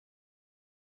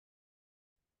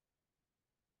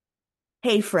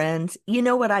Hey friends, you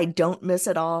know what I don't miss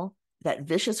at all? That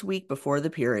vicious week before the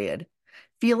period.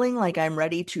 Feeling like I'm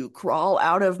ready to crawl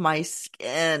out of my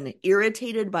skin,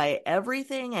 irritated by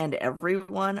everything and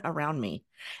everyone around me,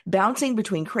 bouncing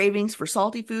between cravings for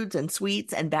salty foods and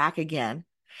sweets and back again.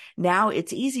 Now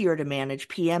it's easier to manage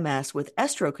PMS with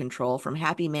Estro Control from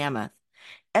Happy Mammoth.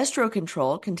 Estro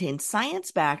Control contains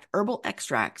science-backed herbal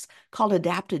extracts called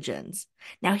adaptogens.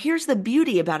 Now, here's the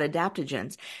beauty about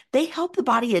adaptogens. They help the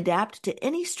body adapt to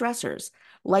any stressors,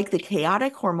 like the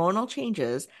chaotic hormonal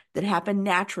changes that happen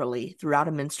naturally throughout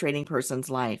a menstruating person's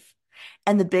life.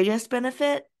 And the biggest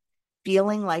benefit?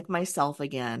 Feeling like myself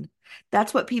again.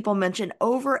 That's what people mention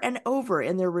over and over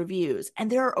in their reviews.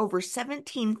 And there are over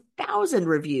 17,000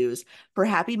 reviews for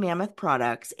Happy Mammoth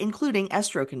products, including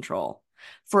Estro Control.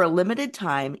 For a limited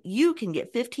time, you can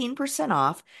get 15%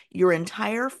 off your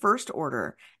entire first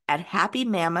order at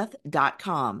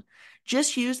happymammoth.com.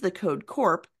 Just use the code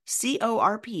CORP,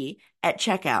 CORP, at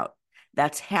checkout.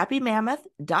 That's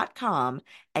happymammoth.com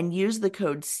and use the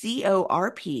code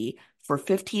CORP for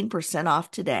 15% off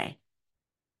today.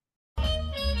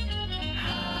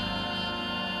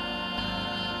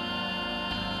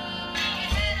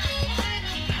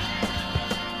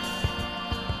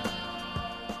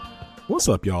 What's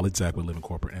up, y'all? It's Zach with Living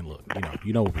Corporate. And look,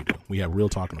 you know what we do. We have real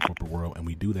talk in the corporate world, and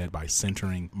we do that by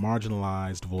centering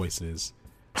marginalized voices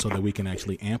so that we can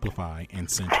actually amplify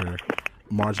and center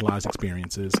marginalized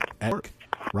experiences at work,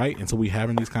 right? And so we're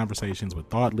having these conversations with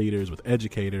thought leaders, with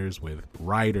educators, with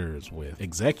writers, with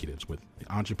executives, with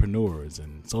entrepreneurs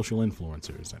and social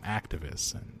influencers and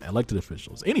activists and elected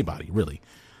officials, anybody really,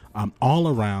 all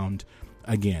around,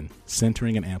 again,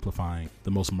 centering and amplifying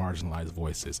the most marginalized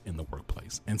voices in the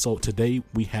workplace. And so today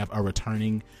we have a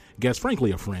returning guest,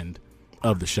 frankly, a friend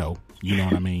of the show. You know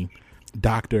what I mean?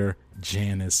 Dr.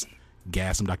 Janice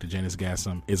Gassam. Dr. Janice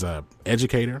Gassam is a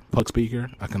educator, public speaker,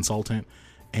 a consultant,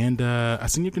 and a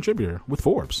senior contributor with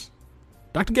Forbes.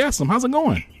 Dr. Gassam, how's it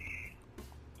going?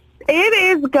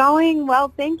 It is going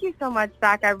well. Thank you so much,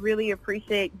 Doc. I really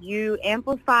appreciate you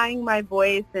amplifying my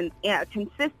voice and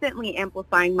consistently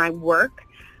amplifying my work.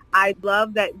 I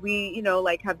love that we,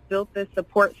 have built this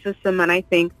support system, and I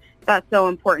think that's so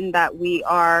important that we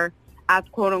are, as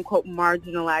quote unquote,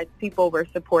 marginalized people, we're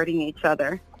supporting each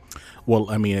other.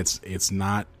 Well, I mean, it's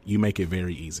not, you make it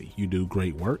very easy. You do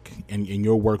great work, and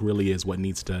your work really is what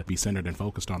needs to be centered and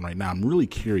focused on right now. I'm really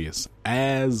curious,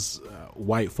 as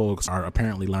white folks are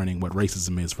apparently learning what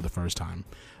racism is for the first time,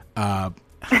 how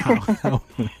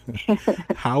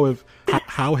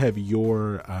have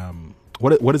your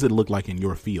what does it look like in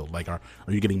your field? Like, are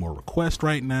you getting more requests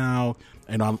right now?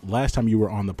 And last time you were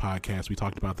on the podcast, we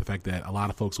talked about the fact that a lot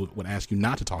of folks would ask you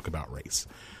not to talk about race.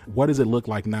 What does it look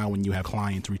like now when you have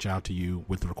clients reach out to you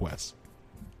with requests?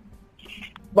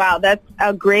 Wow, that's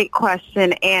a great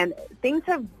question. And things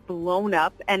have blown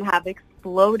up and have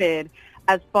exploded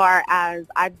as far as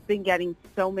I've been getting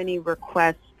so many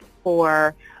requests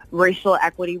for racial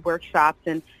equity workshops.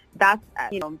 And that's,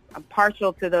 I'm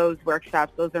partial to those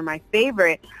workshops. Those are my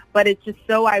favorite. But it's just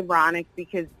so ironic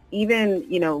because even,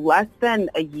 less than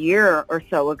a year or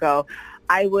so ago,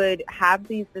 I would have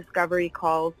these discovery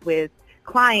calls with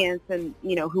clients and,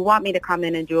 who want me to come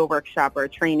in and do a workshop or a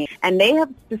training. And they have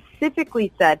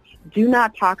specifically said, do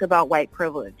not talk about white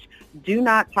privilege. Do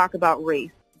not talk about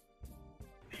race.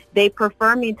 They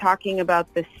prefer me talking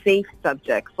about the safe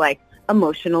subjects like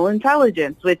emotional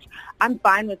intelligence, which I'm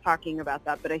fine with talking about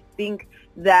that. But I think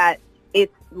that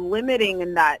it's limiting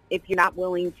in that if you're not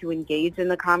willing to engage in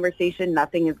the conversation,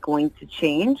 nothing is going to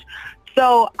change.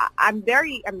 So I'm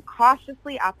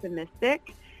cautiously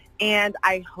optimistic. And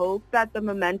I hope that the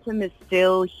momentum is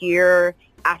still here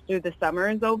after the summer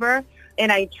is over.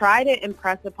 And I try to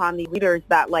impress upon the leaders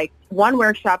that, one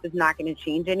workshop is not going to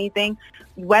change anything.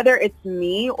 Whether it's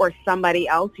me or somebody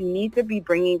else, you need to be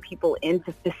bringing people in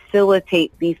to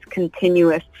facilitate these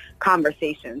continuous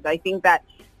conversations. I think that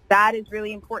is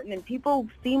really important, and people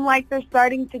seem like they're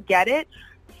starting to get it.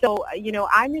 So,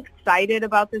 I'm excited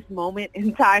about this moment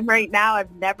in time right now.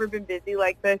 I've never been busy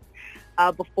like this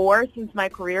before since my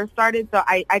career started. So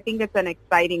I think it's an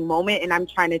exciting moment, and I'm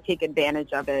trying to take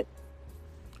advantage of it.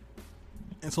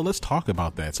 And so let's talk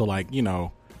about that. So,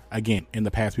 again, in the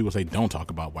past, people say, don't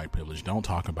talk about white privilege. Don't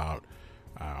talk about,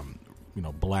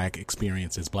 black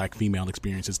experiences, black female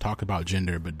experiences. Talk about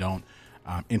gender, but don't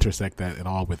intersect that at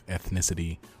all with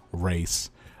ethnicity,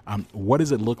 race. What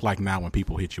does it look like now when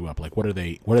people hit you up? Like, what are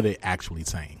they actually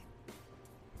saying?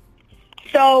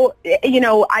 So,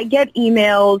 I get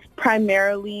emails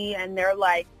primarily, and they're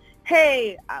like,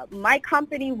 hey, my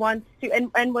company wants to,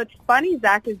 and what's funny,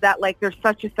 Zach, is that like there's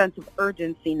such a sense of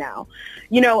urgency now,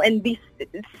 and these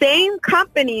same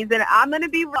companies, and I'm going to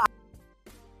be real,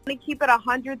 I'm going to keep it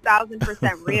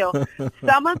 100,000% real.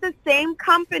 Some of the same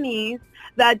companies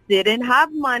that didn't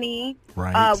have money,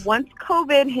 once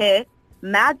COVID hit,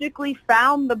 magically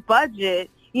found the budget.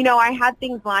 I had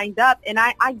things lined up, and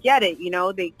I get it.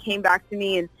 They came back to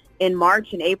me in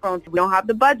March and April and said, we don't have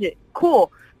the budget.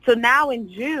 Cool. So now in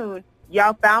June,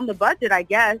 y'all found the budget, I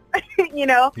guess,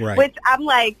 Right. Which I'm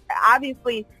like,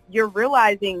 obviously, you're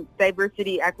realizing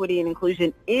diversity, equity, and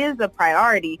inclusion is a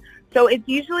priority. So it's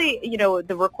usually,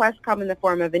 the requests come in the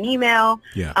form of an email.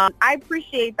 Yeah. I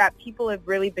appreciate that people have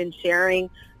really been sharing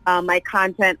my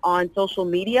content on social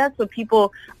media. So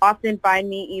people often find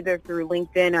me either through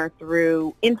LinkedIn or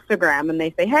through Instagram, and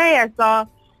they say, hey, I saw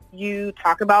you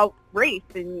talk about race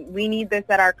and we need this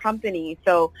at our company.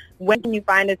 So when can you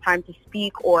find a time to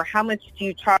speak, or how much do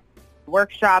you charge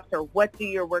workshops, or what do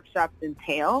your workshops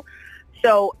entail?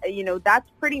 So, that's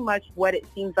pretty much what it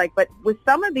seems like. But with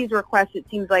some of these requests, it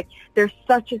seems like there's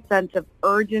such a sense of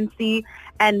urgency,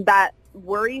 and that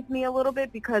worries me a little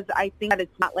bit, because I think that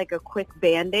it's not like a quick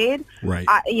Band-Aid. Right.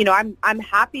 I'm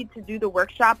happy to do the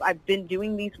workshop. I've been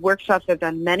doing these workshops. I've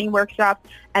done many workshops,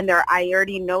 and I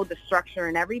already know the structure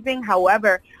and everything.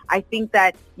 However, I think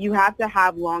that you have to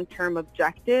have long-term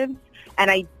objectives, and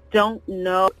I don't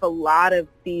know if a lot of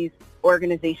these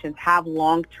organizations have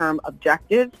long-term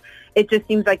objectives. It just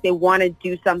seems like they want to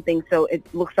do something, so it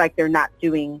looks like they're not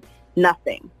doing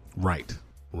nothing. Right.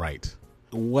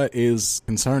 What is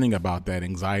concerning about that,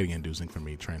 anxiety inducing for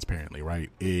me, transparently, right,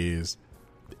 is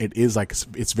it is like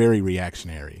it's very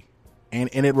reactionary. And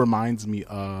it reminds me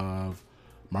of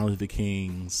Martin Luther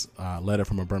King's letter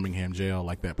from a Birmingham jail,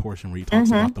 like that portion where he talks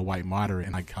about the white moderate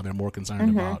and like how they're more concerned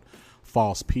about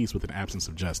false peace with an absence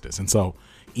of justice. And so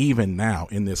even now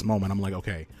in this moment, I'm like,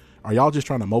 okay, are y'all just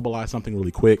trying to mobilize something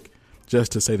really quick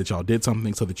just to say that y'all did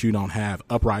something so that you don't have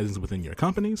uprisings within your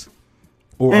companies?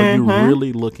 Or are you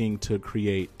really looking to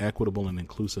create equitable and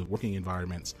inclusive working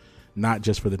environments, not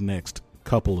just for the next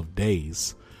couple of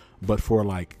days, but for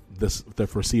like the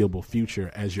foreseeable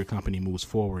future as your company moves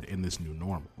forward in this new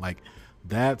normal? Like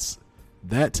that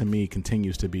to me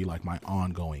continues to be like my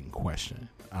ongoing question.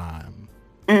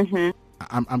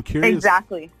 I'm curious.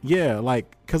 Exactly. Yeah,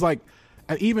 like because like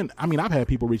I've had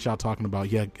people reach out talking about,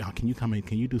 can you come in?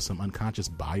 Can you do some unconscious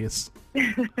bias?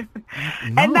 No.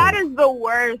 And that is the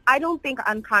worst. I don't think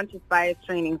unconscious bias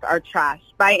trainings are trash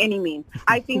by any means.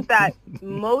 I think that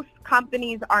most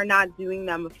companies are not doing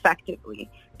them effectively.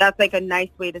 That's like a nice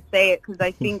way to say it, because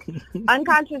I think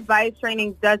unconscious bias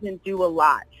training doesn't do a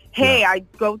lot. Hey, I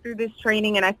go through this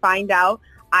training and I find out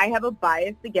I have a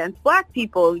bias against Black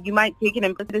people. You might take an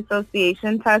implicit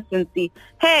association test and see,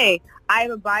 hey, I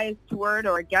have a bias toward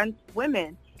or against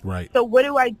women. Right. So what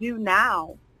do I do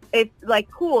now? It's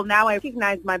like, cool, now I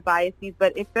recognize my biases,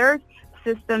 but if there's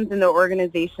systems in the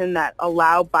organization that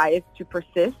allow bias to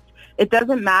persist, it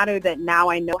doesn't matter that now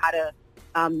I know how to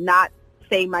not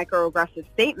say microaggressive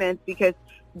statements, because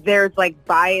there's like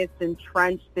bias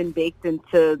entrenched and baked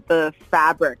into the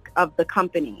fabric of the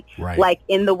company. Right. Like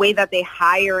in the way that they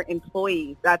hire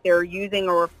employees, that they're using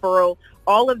a referral.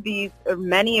 All of these, or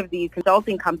many of these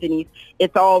consulting companies,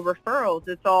 it's all referrals.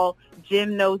 It's all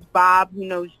Jim knows Bob, who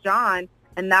knows John,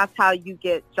 and that's how you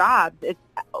get jobs. It's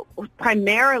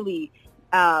primarily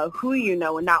who you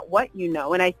know and not what you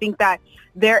know. And I think that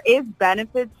there is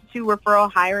benefits to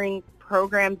referral hiring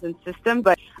programs and systems,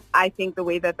 but I think the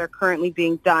way that they're currently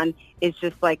being done is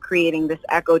just like creating this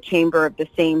echo chamber of the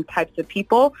same types of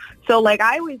people. So like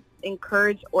I always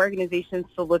encourage organizations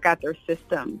to look at their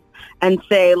systems and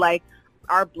say, like,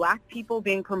 are Black people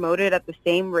being promoted at the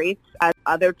same rates as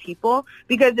other people?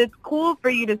 Because it's cool for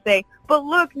you to say, but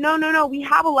look, no, we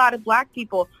have a lot of Black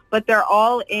people, but they're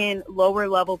all in lower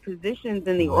level positions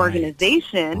in the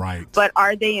organization. Right. But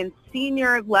are they in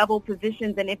senior level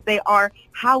positions? And if they are,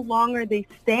 how long are they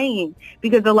staying?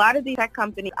 Because a lot of these tech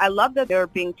companies, I love that they're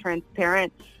being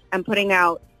transparent and putting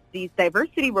out these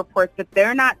diversity reports, but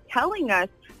they're not telling us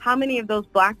how many of those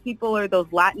Black people or those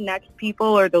Latinx people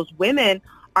or those women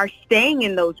are staying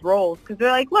in those roles. Because they're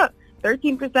like, look,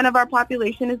 13% of our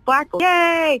population is Black.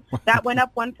 Yay! That went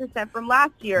up 1% from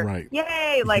last year. Right.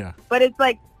 Yay! But it's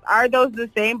like, are those the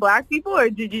same Black people, or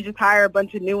did you just hire a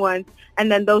bunch of new ones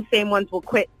and then those same ones will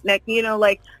quit?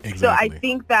 Exactly. So I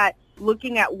think that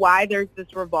looking at why there's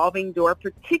this revolving door,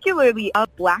 particularly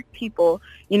of Black people,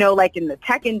 like in the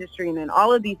tech industry and in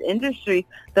all of these industries,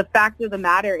 the fact of the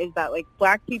matter is that like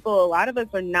Black people, a lot of us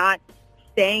are not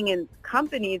staying in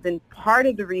companies, and part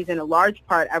of the reason, a large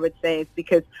part I would say, is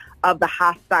because of the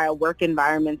hostile work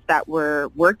environments that we're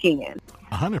working in.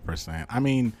 100%. I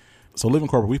mean, so Living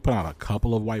Corporate, we've put out a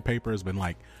couple of white papers, but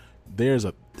like there's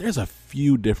a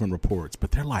few different reports,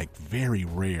 but they're like very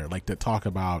rare, like that talk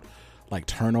about like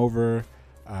turnover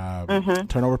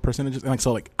percentages. And like,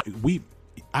 so like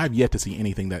I've yet to see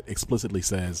anything that explicitly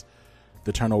says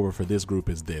the turnover for this group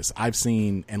is this. I've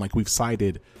seen, and like we've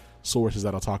cited sources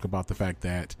that'll talk about the fact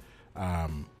that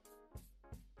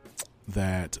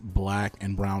that Black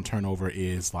and brown turnover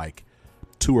is like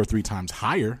 2 or 3 times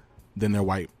higher than their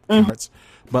white counterparts.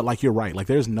 But like, you're right. Like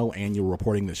there's no annual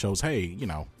reporting that shows, hey, you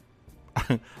know,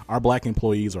 our Black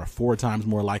employees are 4 times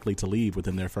more likely to leave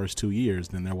within their first 2 years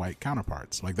than their white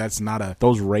counterparts. Like that's not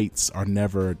those rates are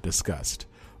never discussed,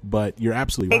 but you're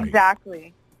absolutely right.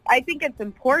 Exactly. I think it's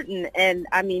important. And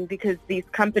I mean, because these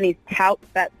companies tout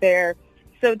that they're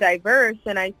so diverse.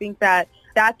 And I think that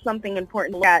that's something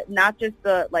important, that not just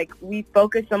we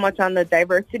focus so much on the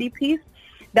diversity piece.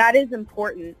 That is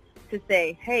important to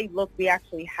say, hey, look, we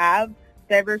actually have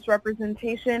diverse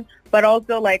representation, but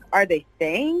also like, are they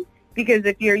staying? Because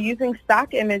if you're using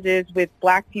stock images with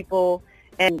Black people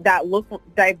and that look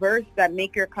diverse, that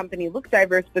make your company look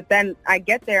diverse, but then I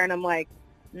get there and I'm like,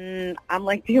 I'm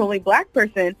like the only Black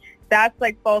person, that's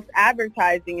like false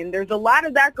advertising. And there's a lot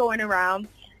of that going around.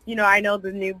 You know, I know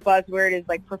the new buzzword is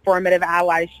like performative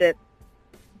allyship.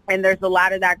 And there's a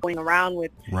lot of that going around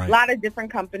with a lot of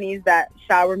different companies that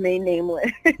shall remain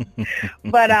nameless.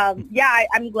 But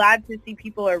I'm glad to see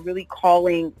people are really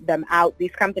calling them out,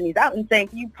 these companies out, and saying,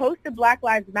 you posted Black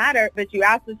Lives Matter, but you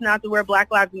asked us not to wear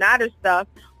Black Lives Matter stuff,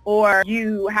 or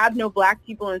you have no Black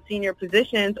people in senior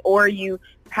positions, or you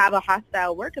have a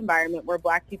hostile work environment where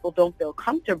Black people don't feel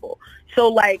comfortable. So,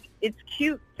 like, it's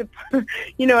cute to,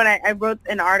 you know, and I wrote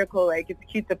an article, like, it's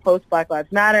cute to post Black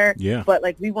Lives Matter, but,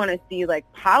 like, we want to see, like,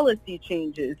 policy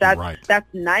changes. That's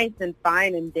nice and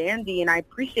fine and dandy, and I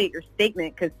appreciate your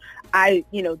statement because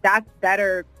that's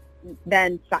better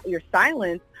than your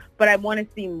silence, but I want to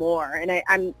see more. And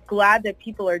I'm glad that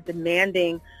people are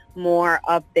demanding more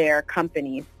of their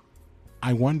companies.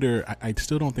 I wonder, I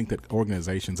still don't think that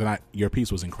organizations, and your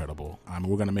piece was incredible.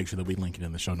 We're going to make sure that we link it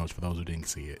in the show notes for those who didn't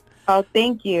see it. Oh,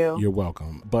 thank you. You're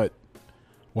welcome. But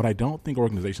what I don't think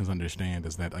organizations understand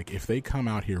is that, like, if they come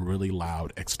out here really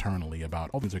loud externally about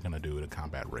all things they're going to do to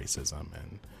combat racism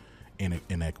and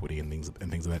inequity and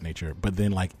things of that nature, but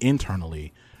then, like,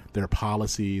 internally, their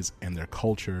policies and their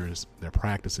cultures, their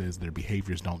practices, their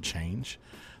behaviors don't change,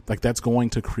 like, that's going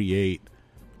to create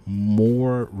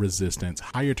more resistance,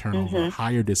 higher turnover,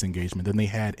 higher disengagement than they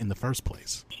had in the first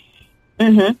place.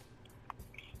 And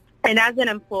as an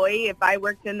employee, if I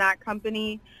worked in that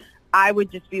company, I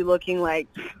would just be looking like,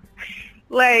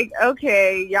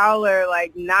 okay, y'all are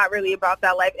like not really about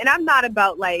that life. And I'm not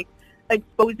about like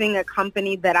exposing a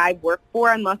company that I work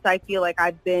for unless I feel like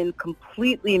I've been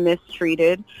completely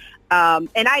mistreated. And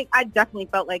I definitely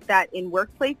felt like that in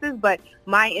workplaces, but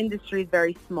my industry is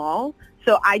very small.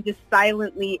 So I just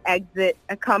silently exit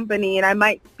a company, and I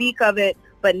might speak of it,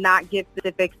 but not give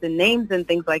specifics and names and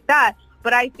things like that.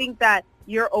 But I think that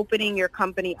you're opening your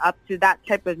company up to that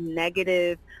type of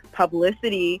negative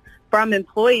publicity from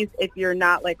employees if you're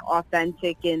not like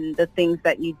authentic in the things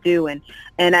that you do. And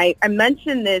I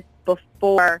mentioned this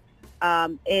before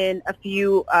in a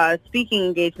few speaking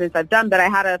engagements I've done, but I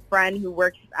had a friend who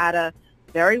works at a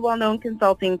very well-known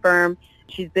consulting firm.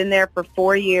 She's been there for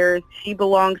 4 years. She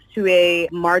belongs to a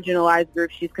marginalized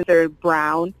group. She's considered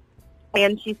brown.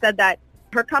 And she said that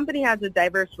her company has a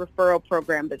diverse referral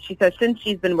program, but she says since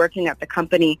she's been working at the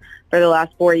company for the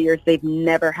last 4 years, they've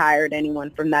never hired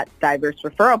anyone from that diverse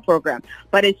referral program.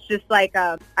 But it's just like,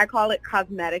 I call it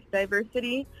cosmetic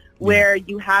diversity, where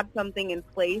you have something in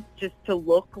place just to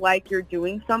look like you're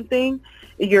doing something.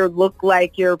 You look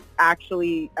like you're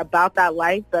actually about that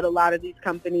life, but a lot of these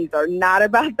companies are not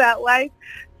about that life.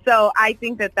 So I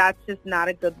think that that's just not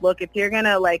a good look. If you're going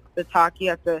to like the talk, you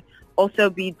have to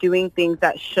also be doing things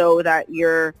that show that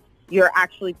you're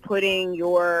actually putting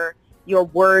your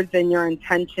words and your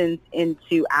intentions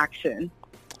into action.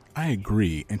 I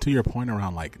agree. And to your point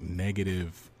around like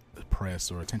negative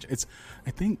press or attention,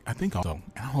 I think also,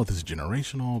 I don't know if this is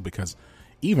generational, because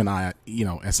even I,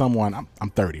 as someone, I'm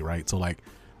 30, right? So like,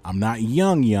 I'm not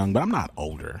young, but I'm not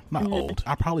older. I'm not old.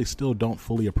 I probably still don't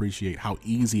fully appreciate how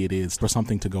easy it is for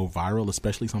something to go viral,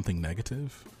 especially something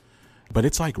negative. But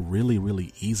it's like really,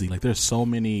 really easy. Like there's so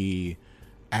many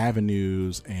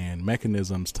avenues and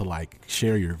mechanisms to like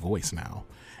share your voice now.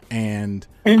 And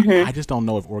I just don't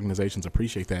know if organizations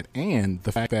appreciate that. And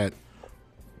the fact that,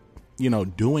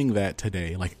 doing that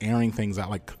today, like airing things out,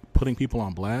 like putting people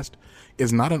on blast,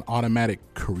 is not an automatic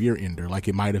career ender like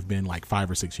it might have been like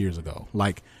 5 or 6 years ago.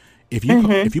 Like if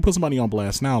you put somebody on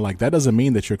blast now, like that doesn't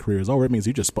mean that your career is over. It means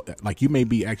you just like you may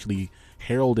be actually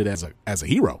heralded as a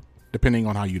hero, depending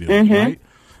on how you do it, right?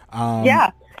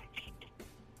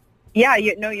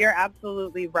 You're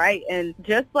absolutely right. And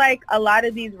just like a lot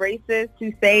of these racists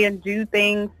who say and do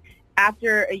things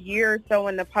after a year or so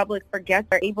when the public forgets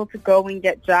they're able to go and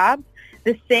get jobs,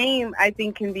 the same I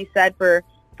think can be said for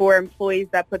employees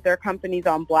that put their companies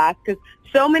on blast, because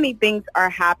so many things are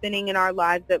happening in our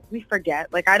lives that we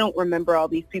forget. Like, I don't remember all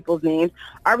these people's names.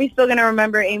 Are we still going to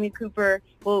remember Amy Cooper?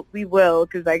 Well, we will,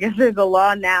 because I guess there's a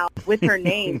law now with her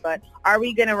name. But are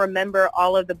we going to remember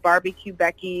all of the barbecue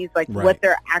Beckys, like what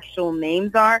their actual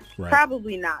names are? Right.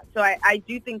 Probably not. So I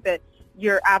do think that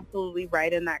you're absolutely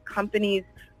right in that companies,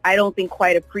 I don't think,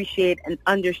 quite appreciate and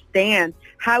understand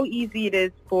how easy it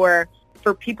is for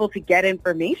people to get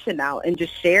information out and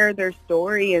just share their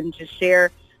story and just share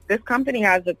this company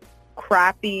has a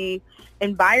crappy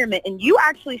environment. And you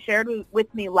actually shared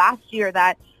with me last year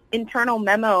that internal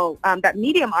memo, that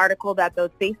Medium article that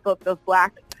those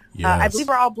black, I believe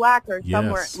are all black or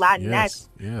somewhere Latinx,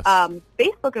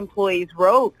 Facebook employees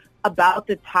wrote about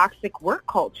the toxic work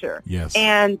culture. Yes.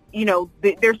 And,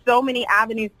 there's so many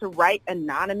avenues to write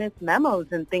anonymous memos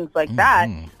and things like that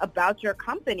about your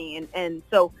company. And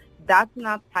so that's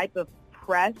not the type of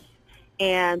press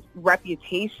and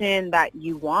reputation that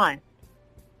you want.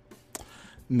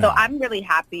 No. So I'm really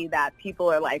happy that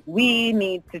people are like, we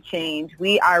need to change.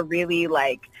 We are really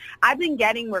I've been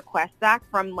getting requests back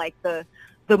from the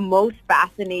most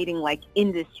fascinating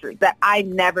industry that I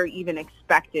never even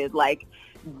expected.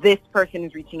 This person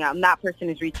is reaching out and that person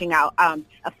is reaching out.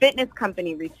 A fitness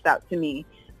company reached out to me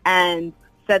and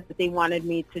said that they wanted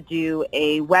me to do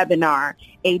a webinar.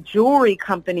 A jewelry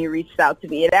company reached out to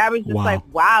me, and I was just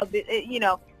wow,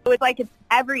 so it's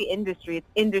every industry, it's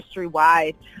industry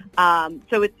wide. So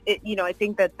I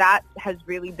think that has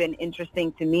really been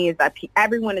interesting to me, is that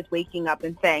everyone is waking up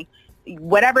and saying,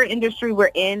 whatever industry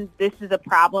we're in, this is a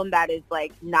problem that is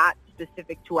not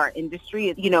specific to our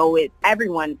industry.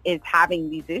 Everyone is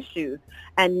having these issues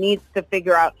and needs to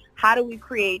figure out, how do we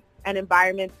create an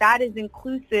environment that is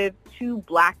inclusive to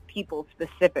Black people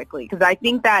specifically? Because I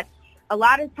think that a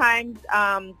lot of times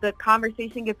the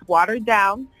conversation gets watered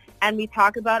down and we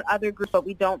talk about other groups, but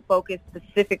we don't focus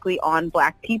specifically on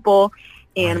Black people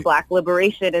and Black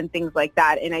liberation and things like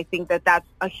that. And I think that that's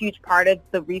a huge part of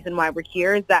the reason why we're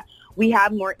here, is that we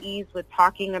have more ease with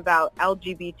talking about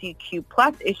LGBTQ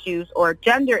plus issues or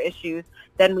gender issues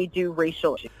than we do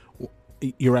racial issues.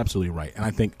 You're absolutely right. And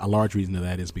I think a large reason of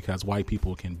that is because white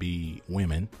people can be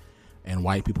women and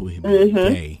white people can be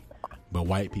gay, but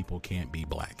white people can't be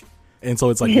Black. And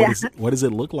so it's what does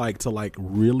it look like to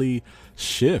really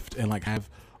shift and have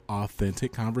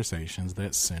authentic conversations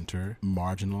that center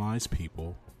marginalized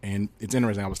people? And it's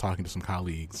interesting. I was talking to some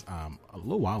colleagues a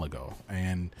little while ago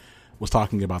and was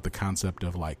talking about the concept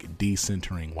of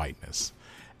decentering whiteness.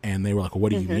 And they were like, well,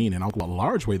 what do you mean? And a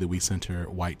large way that we center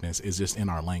whiteness is just in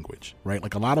our language, right?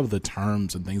 A lot of the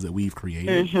terms and things that we've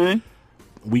created,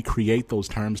 we create those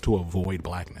terms to avoid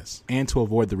Blackness and to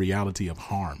avoid the reality of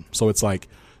harm. So it's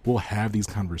we'll have these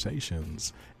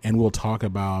conversations and we'll talk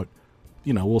about,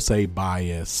 we'll say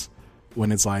bias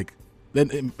when it's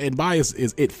and bias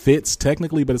it fits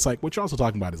technically, but it's what you're also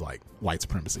talking about is white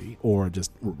supremacy or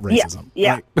just racism.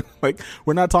 Yeah. Right?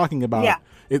 We're not talking about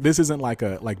this isn't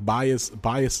bias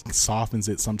softens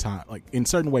it sometimes. In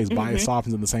certain ways, bias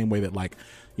softens in the same way that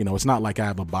it's not I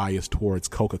have a bias towards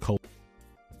Coca-Cola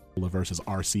versus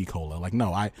RC Cola.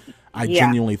 No, I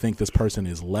genuinely think this person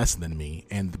is less than me,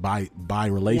 and by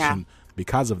relation,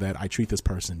 because of that, I treat this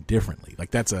person differently.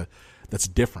 That's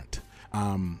different.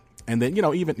 And then,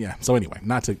 so anyway,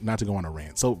 not to go on a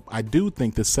rant. So I do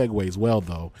think this segues well,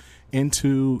 though,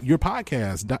 into your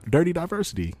podcast, Dirty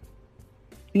Diversity.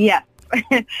 Yeah.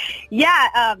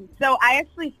 So I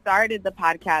actually started the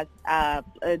podcast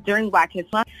during Black History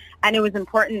Month, and it was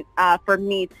important for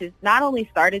me to not only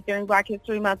start it during Black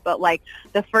History Month, but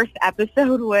the first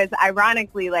episode was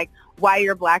ironically why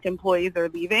your Black employees are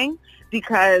leaving,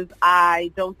 because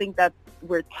I don't think that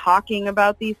we're talking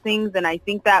about these things, and I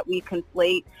think that we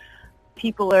conflate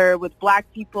people are with Black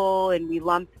people and we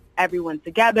lump everyone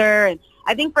together. And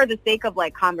I think for the sake of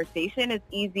conversation, it's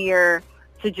easier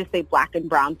to just say Black and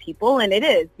brown people, and it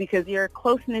is, because your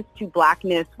closeness to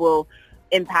Blackness will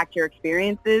impact your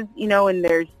experiences, and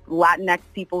there's Latinx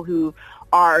people who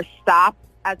are stopped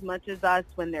as much as us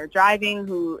when they're driving,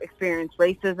 who experience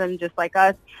racism just like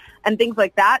us and things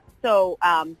like that. So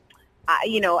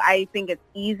I think it's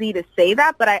easy to say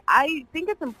that, but I think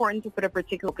it's important to put a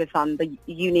particular focus on the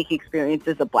unique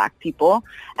experiences of Black people.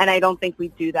 And I don't think we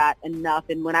do that enough.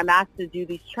 And when I'm asked to do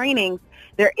these trainings,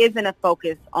 there isn't a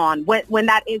focus on when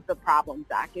that is the problem,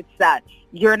 Zach. It's that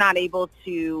you're not able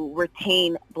to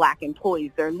retain Black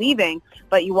employees. They're leaving,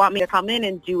 but you want me to come in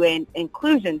and do an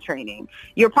inclusion training.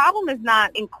 Your problem is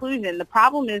not inclusion. The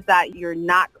problem is that you're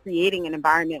not creating an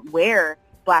environment where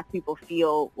Black people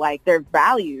feel like they're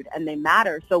valued and they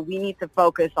matter. So we need to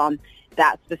focus on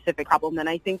that specific problem. And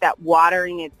I think that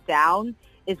watering it down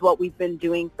is what we've been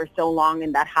doing for so long,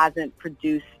 and that hasn't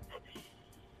produced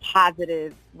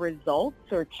positive results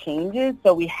or changes.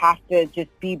 So we have to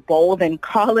just be bold and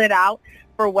call it out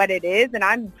for what it is. And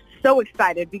I'm so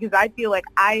excited because I feel like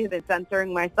I have been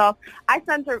censoring myself. I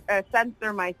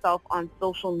censor myself on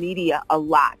social media a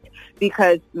lot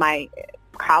because my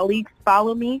colleagues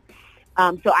follow me.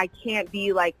 So I can't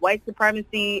be like white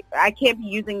supremacy. I can't be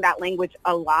using that language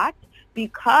a lot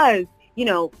because,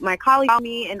 my colleagues follow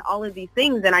me and all of these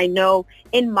things. And I know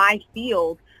in my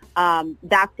field,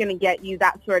 that's going to get you,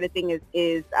 that sort of thing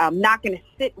is not going to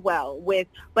sit well with.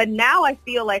 But now I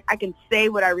feel like I can say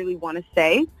what I really want to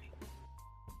say,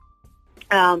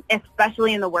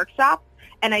 especially in the workshop.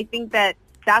 And I think that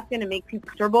that's going to make people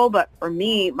comfortable. But for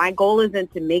me, my goal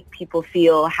isn't to make people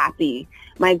feel happy.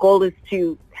 My goal is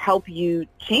to help you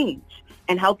change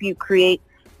and help you create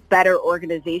better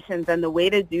organizations. And the way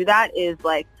to do that is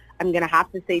I'm going to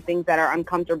have to say things that are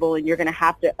uncomfortable, and you're going to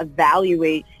have to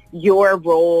evaluate your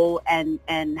role and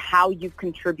how you've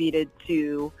contributed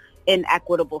to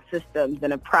inequitable systems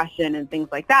and oppression and things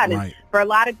like that. Right. And for a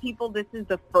lot of people, this is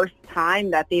the first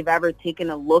time that they've ever taken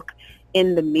a look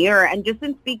in the mirror. And just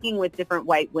in speaking with different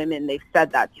white women, they've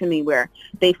said that to me, where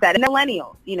they said, and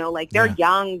millennials, they're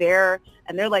young, they're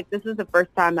like, this is the first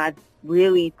time I've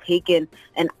really taken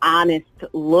an honest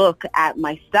look at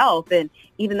myself. And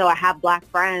even though I have Black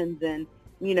friends and,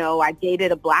 I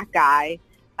dated a Black guy,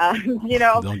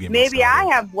 maybe I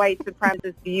have white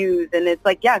supremacist views. And it's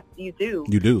like, yes, you do.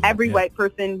 You do. Every white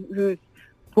person who's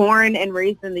born and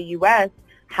raised in the U.S.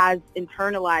 has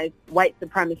internalized white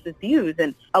supremacist views.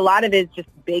 And a lot of it is just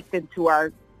baked into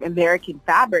our American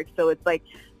fabric. So it's like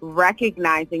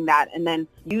recognizing that and then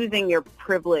using your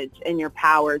privilege and your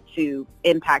power to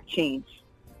impact change.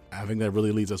 I think that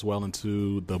really leads us well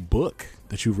into the book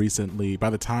that you recently, by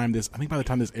the time this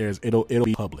airs, it'll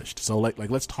be published. So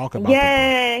let's talk about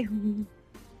the book.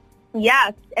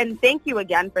 Yes, and thank you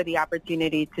again for the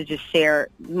opportunity to just share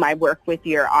my work with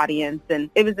your audience. And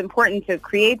it was important to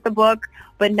create the book,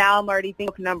 but now I'm already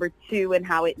thinking of number 2 and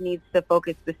how it needs to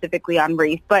focus specifically on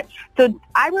race. But so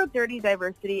I wrote Dirty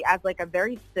Diversity as a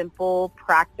very simple,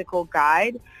 practical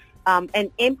guide and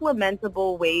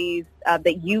implementable ways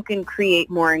that you can create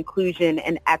more inclusion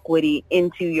and equity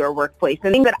into your workplace.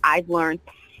 And the thing that I've learned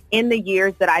in the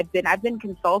years that I've been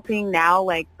consulting now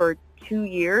for 2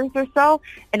 years or so,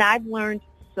 and I've learned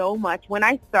so much. When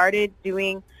I started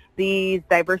doing these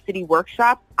diversity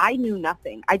workshops, I knew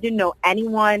nothing. I didn't know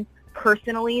anyone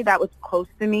personally that was close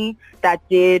to me that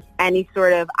did any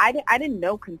sort of, I didn't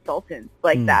know consultants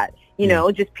like that.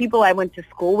 Just people I went to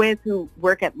school with who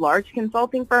work at large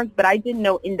consulting firms, but I didn't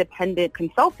know independent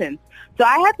consultants. So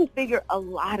I had to figure a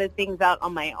lot of things out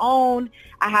on my own.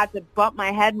 I had to bump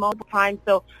my head multiple times.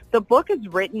 So the book is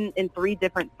written in 3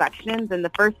 different sections, and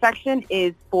the first section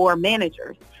is for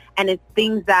managers. And it's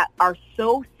things that are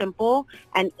so simple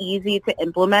and easy to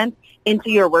implement into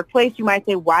your workplace. You might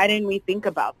say, why didn't we think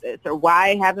about this? Or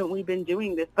why haven't we been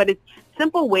doing this? But it's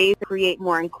simple ways to create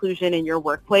more inclusion in your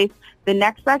workplace. The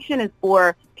next section is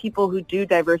for people who do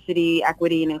diversity,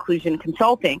 equity, and inclusion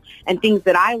consulting, and things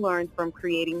that I learned from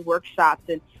creating workshops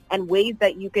and ways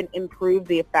that you can improve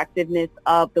the effectiveness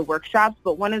of the workshops.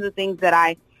 But one of the things that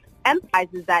I emphasize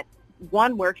is that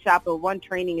one workshop or one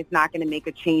training is not going to make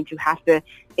a change. You have to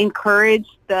encourage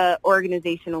the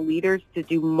organizational leaders to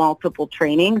do multiple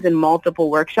trainings and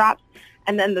multiple workshops.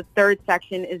 And then the third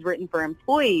section is written for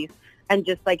employees, and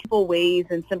just simple ways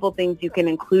and simple things you can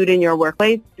include in your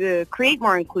workplace to create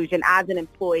more inclusion as an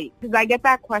employee. Because I get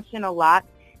that question a lot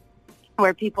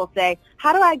where people say,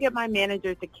 how do I get my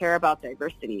manager to care about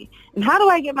diversity? And how do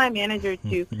I get my manager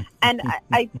to, and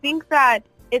I think that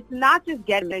it's not just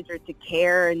getting a manager to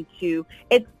care and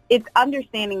it's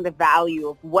understanding the value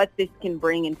of what this can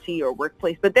bring into your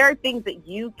workplace. But there are things that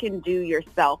you can do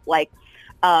yourself, I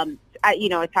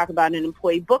talk about an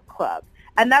employee book club.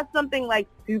 And that's something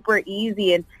super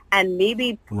easy and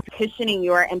maybe petitioning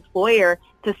your employer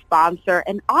to sponsor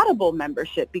an Audible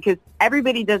membership, because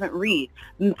everybody doesn't read.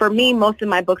 For me, most of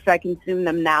my books, I consume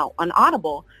them now on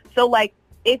Audible. So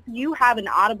if you have an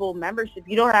Audible membership,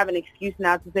 you don't have an excuse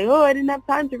now to say, oh, I didn't have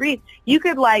time to read. You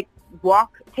could like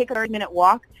take a 30-minute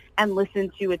walk and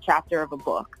listen to a chapter of a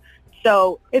book.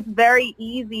 So it's very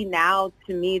easy now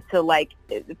to me to like,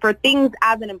 for things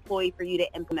as an employee for you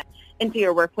to implement into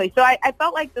your workplace. So I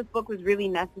felt like this book was really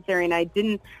necessary, and I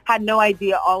had no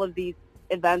idea all of these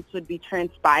events would be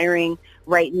transpiring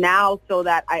right now, so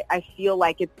that I feel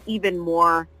like it's even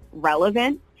more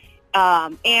relevant.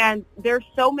 And there's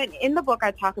so many in the book.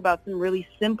 I talk about some really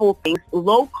simple things,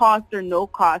 low cost or no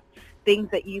cost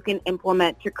things that you can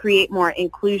implement to create more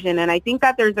inclusion. And I think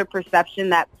that there's a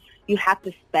perception that you have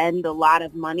to spend a lot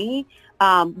of money,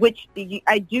 which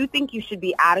I do think you should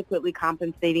be adequately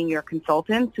compensating your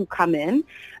consultants who come in.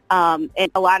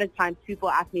 And a lot of times people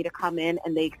ask me to come in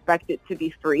and they expect it to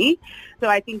be free. So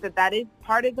I think that is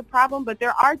part of the problem. But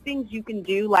there are things you can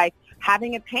do, like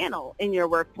having a panel in your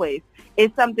workplace is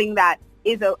something that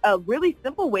is a really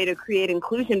simple way to create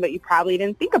inclusion, but you probably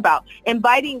didn't think about.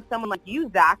 Inviting someone like you,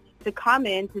 Zach, to come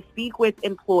in to speak with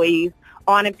employees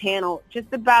on a panel just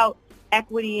about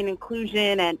equity and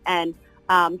inclusion and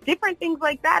different things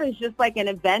like that is just like an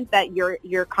event that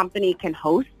your company can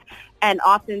host. And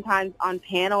oftentimes on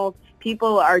panels,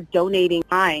 people are donating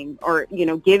time or,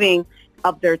 giving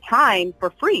of their time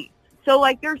for free. So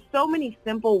like there's so many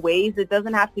simple ways. It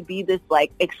doesn't have to be this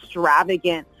like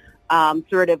extravagant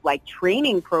sort of like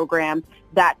training program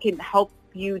that can help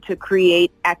you to create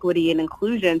equity and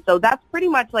inclusion. So that's pretty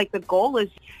much like the goal is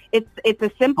it's a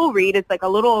simple read. It's like a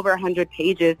little over 100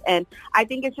 pages. And I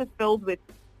think it's just filled with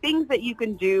things that you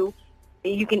can do,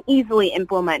 you can easily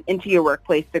implement into your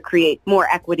workplace to create more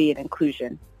equity and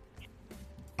inclusion.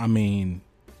 I mean,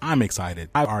 I'm excited.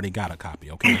 I've already got a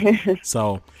copy. Okay.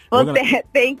 So well,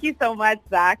 thank you so much,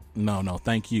 Zach. No,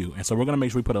 thank you. And so we're going to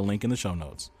make sure we put a link in the show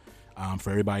notes for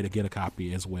everybody to get a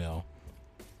copy as well.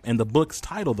 And the book's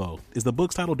title, though, is the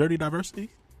book's title Dirty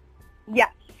Diversity?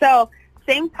 Yes. So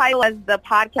same title as the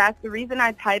podcast. The reason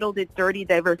I titled it Dirty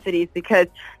Diversity is because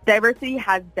diversity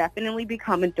has definitely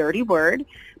become a dirty word.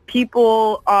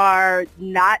 People are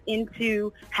not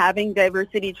into having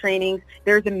diversity trainings.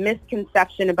 There's a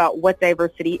misconception about what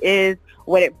diversity is,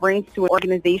 what it brings to an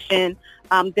organization.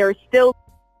 There's still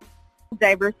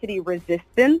diversity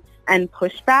resistance and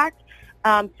pushback.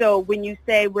 So when you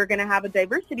say we're going to have a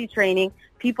diversity training,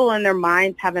 people in their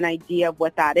minds have an idea of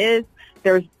what that is.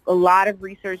 There's a lot of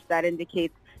research that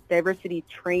indicates diversity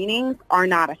trainings are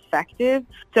not effective.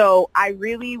 So I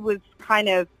really was kind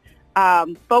of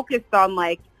focused on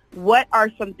like, what are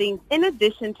some things in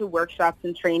addition to workshops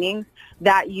and trainings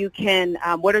that you can,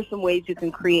 what are some ways you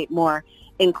can create more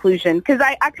inclusion? Because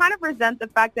I kind of resent the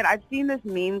fact that I've seen this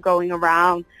meme going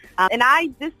around and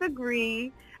I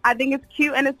disagree. I think it's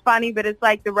cute and it's funny, but it's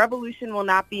like the revolution will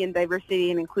not be in diversity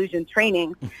and inclusion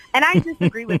training. And I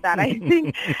disagree with that. I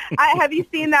think, have you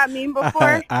seen that meme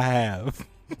before? I have.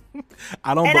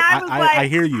 I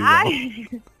hear you. I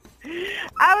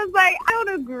was like, I don't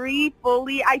agree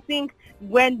fully. I think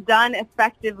when done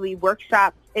effectively,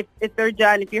 workshops, if they're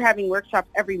done, if you're having workshops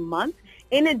every month,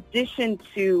 in addition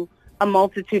to a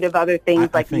multitude of other things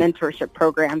like mentorship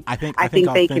programs, I think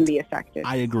they can be effective.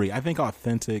 I agree. I think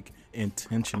authentic,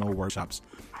 intentional workshops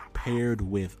paired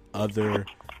with other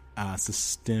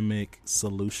systemic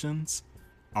solutions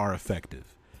are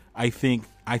effective. I think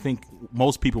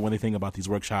most people, when they think about these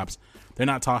workshops, they're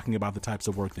not talking about the types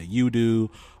of work that you do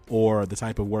or the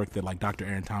type of work that like Dr.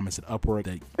 Erin Thomas at Upwork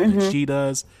that she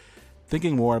does.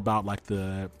 Thinking more about like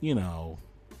the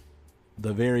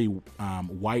very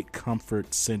white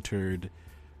comfort centered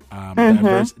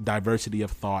diversity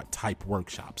of thought type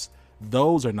workshops.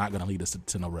 Those are not going to lead us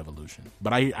to no revolution.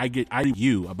 But I get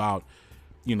you about,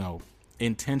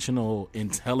 intentional,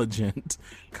 intelligent,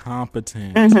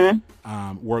 competent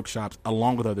workshops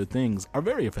along with other things are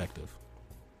very effective.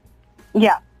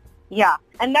 Yeah.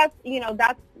 And that's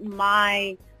that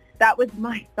was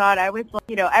my thought. I was like,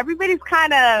 everybody's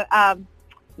kind of,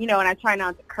 and I try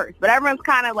not to curse, but everyone's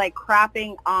kind of like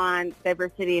crapping on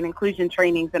diversity and inclusion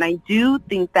trainings. And I do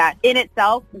think that in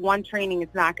itself, one training is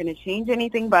not going to change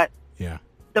anything, but yeah.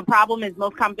 The problem is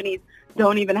most companies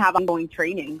don't even have ongoing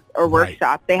trainings or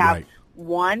workshops. They have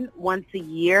one once a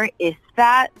year, if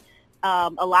that.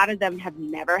 A lot of them have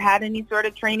never had any sort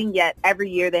of training, yet every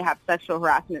year they have sexual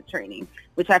harassment training,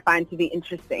 which I find to be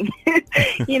interesting. But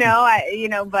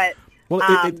well,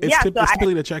 it's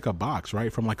typically to check a box,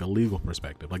 right? From like a legal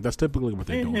perspective, like that's typically what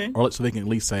they're doing, or so they can at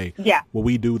least say, well,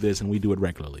 we do this and we do it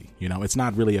regularly. It's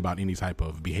not really about any type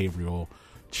of behavioral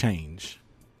change.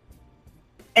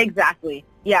 Exactly.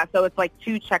 Yeah. So it's like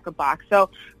to check a box.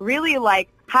 So really like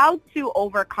how to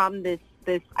overcome this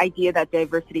this idea that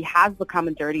diversity has become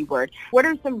a dirty word. What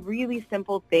are some really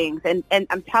simple things? And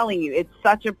I'm telling you, it's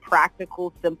such a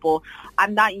practical, simple,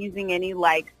 I'm not using any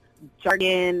like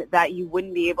jargon that you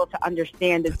wouldn't be able to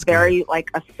understand. It's very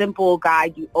like a simple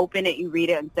guide. You open it, you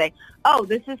read it and say, oh,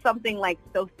 this is something like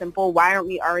so simple. Why aren't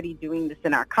we already doing this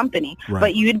in our company? Right.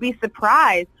 But you'd be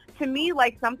surprised. To me,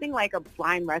 like something like a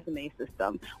blind resume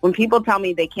system. When people tell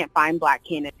me they can't find black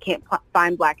candidates, can't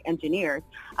find black engineers,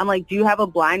 I'm like, do you have a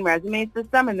blind resume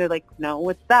system? And they're like, no,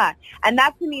 what's that? And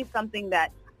that to me is something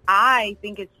that I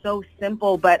think is so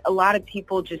simple, but a lot of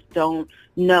people just don't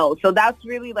know. So that's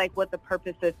really like what the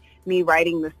purpose of me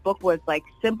writing this book was, like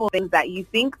simple things that you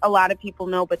think a lot of people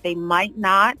know, but they might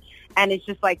not. And it's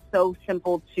just like so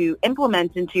simple to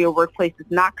implement into your workplace. It's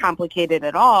not complicated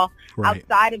at all, right,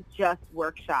 outside of just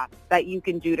workshops that you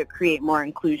can do to create more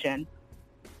inclusion.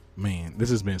 Man, this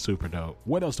has been super dope.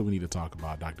 What else do we need to talk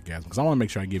about, Dr. Gasman? Because I want to make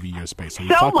sure I give you your space.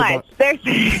 So much. There's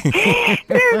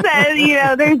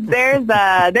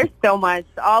so much.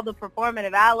 All the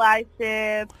performative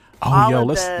allyship. Oh, yo,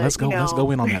 let's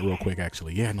go in on that real quick,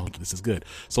 actually. Yeah, no, this is good.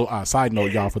 So, side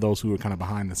note, y'all, for those who are kind of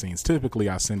behind the scenes, typically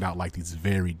I send out like these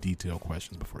very detailed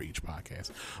questions before each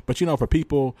podcast. But, for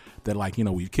people that like,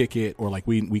 we kick it or like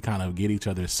we kind of get each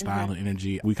other's style and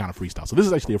energy, we kind of freestyle. So this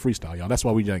is actually a freestyle, y'all. That's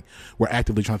why we're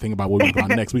actively trying to think about what we're going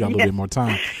to next. We got a little bit more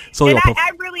time. So, and I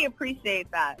really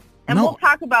appreciate that. And we'll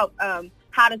talk about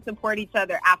how to support each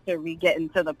other after we get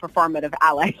into the performative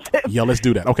allyship. Yo, let's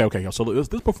do that. Okay. So this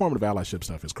performative allyship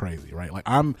stuff is crazy, right? Like,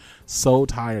 I'm so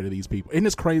tired of these people. And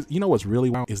it's crazy. You know what's really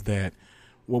wild is that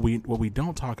what we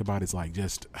don't talk about is like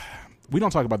we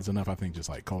don't talk about this enough, I think, just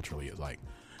like culturally, is like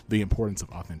the importance of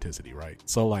authenticity, right?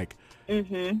 So like,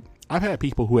 I've had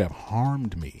people who have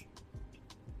harmed me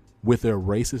with their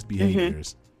racist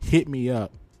behaviors hit me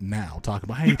up now talking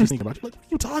about, hey, just think about, what are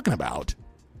you talking about?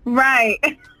 Right.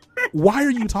 Why are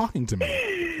you talking to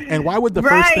me? And why would the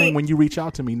first thing when you reach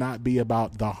out to me not be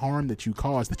about the harm that you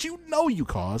caused, that you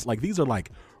caused? Like, these are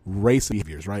like racist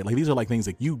behaviors, right? Like, these are like things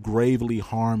that you gravely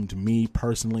harmed me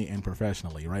personally and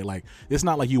professionally, right? Like, it's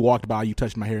not like you walked by, you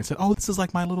touched my hair and said, oh, this is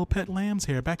like my little pet lamb's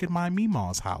hair back at my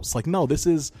Meemaw's house. Like, no, this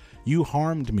is, you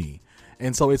harmed me.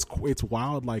 And so it's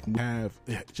wild. Like, we have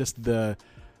just the,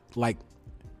 like,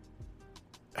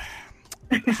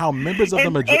 how members of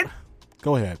the majority,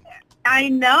 go ahead. I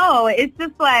know. It's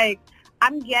just like,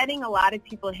 I'm getting a lot of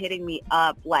people hitting me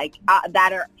up like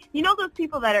that are, those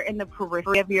people that are in the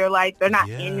periphery of your life. They're not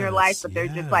in your life, but they're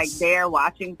just like there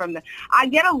watching from I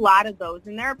get a lot of those.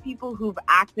 And there are people who've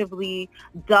actively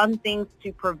done things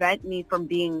to prevent me from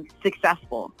being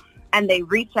successful. And they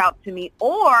reach out to me.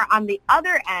 Or on the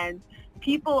other end,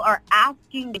 people are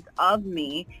asking of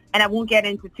me, and I won't get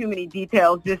into too many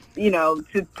details just,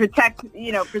 to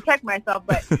protect myself,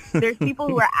 but there's people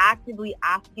who are actively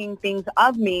asking things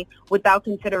of me without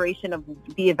consideration of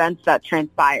the events that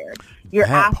transpired. You're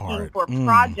asking for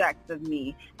projects of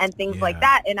me and things like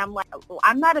that. And I'm like,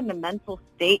 I'm not in the mental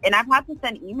state. And I've had to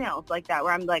send emails like that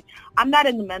where I'm like, I'm not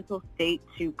in the mental state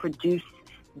to produce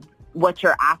what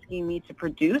you're asking me to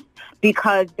produce,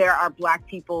 because there are Black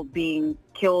people being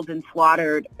killed and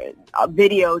slaughtered,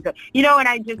 videos, and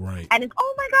I just, and it's,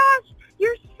 oh my gosh,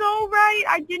 you're so right.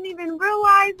 I didn't even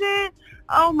realize it.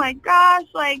 Oh my gosh.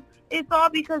 Like, it's all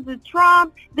because of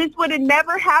Trump. This would have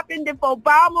never happened if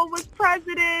Obama was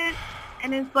president.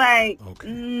 And it's like,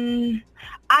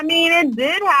 I mean, it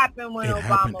did happen when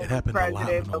Obama was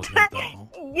president.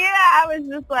 Yeah, I was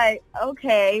just like,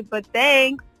 okay, but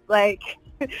thanks. Like,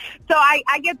 so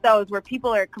I get those where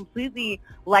people are completely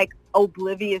like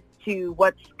oblivious to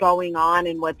what's going on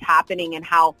and what's happening and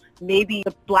how maybe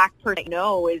the Black person I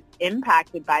know is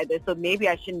impacted by this. So maybe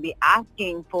I shouldn't be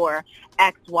asking for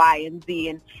X, Y, and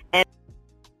Z. And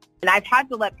I've had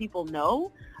to let people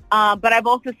know. But I've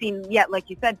also seen, like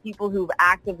you said, people who've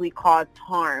actively caused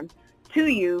harm to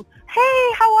you.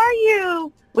 Hey, how are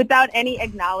you? Without any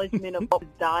acknowledgement of what was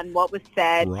done, what was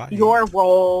said, your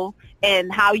role,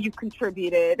 and how you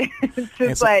contributed.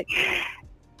 It's like,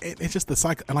 it's just the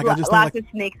cycle. Like, lots of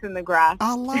snakes in the grass.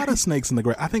 A lot of snakes in the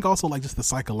grass. I think also like just the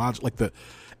psychological,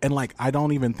 like I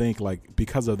don't even think like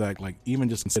because of that, like even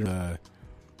just consider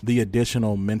the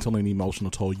additional mental and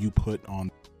emotional toll you put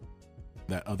on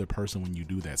that other person when you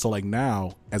do that. So like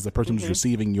now, as the person who's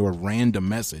receiving your random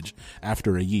message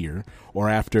after a year or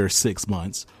after 6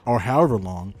 months or however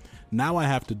long, now I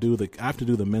have to do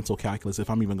the mental calculus if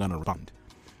I'm even going to respond,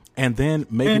 and then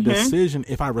make a decision.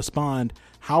 If I respond,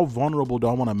 how vulnerable do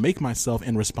I want to make myself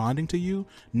in responding to you,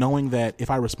 knowing that if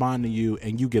I respond to you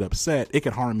and you get upset, it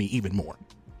could harm me even more.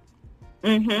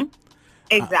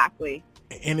 Exactly.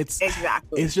 And it's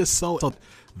just so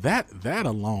that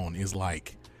alone is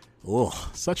like, Oh,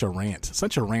 such a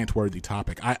rant worthy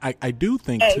topic. I do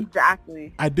think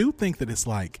exactly. I do think that it's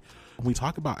like when we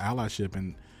talk about allyship,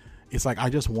 and it's like I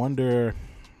just wonder.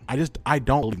 I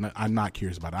don't believe. I'm not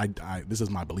curious about it. This is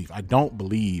my belief. I don't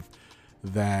believe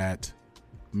that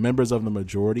members of the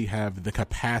majority have the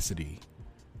capacity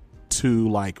to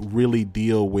like really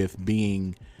deal with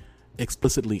being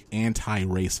explicitly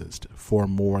anti-racist for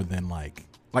more than like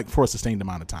for a sustained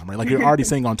amount of time, right? Like you're already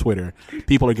seeing on Twitter,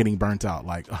 people are getting burnt out.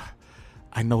 Like,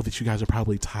 I know that you guys are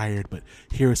probably tired, but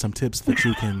here are some tips that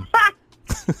you can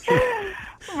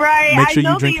right. Make sure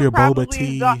you drink your boba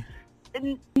tea.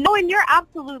 No, and you're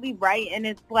absolutely right. And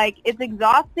it's like, it's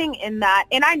exhausting in that,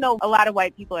 and I know a lot of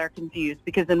white people are confused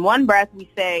because in one breath we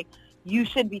say you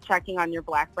should be checking on your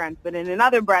black friends, but in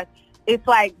another breath, it's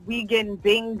like we getting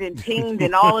binged and pinged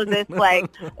and all of this like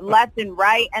left and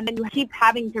right. And then you keep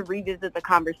having to revisit the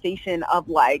conversation of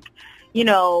like, you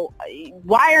know,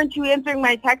 why aren't you answering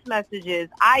my text messages?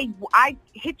 I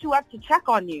hit you up to check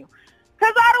on you.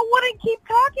 Because I don't want to keep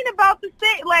talking about the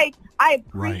same. Like, I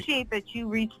appreciate that you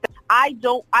reached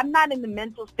out. I'm not in the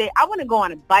mental state. I want to go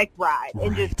on a bike ride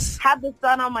and just have the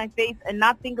sun on my face and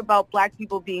not think about black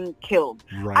people being killed.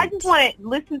 Right. I just want to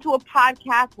listen to a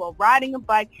podcast while riding a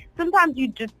bike. Sometimes we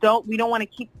don't want to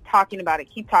keep talking about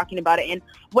it. And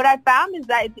what I found is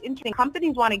that it's interesting.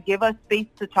 Companies want to give us space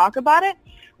to talk about it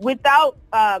without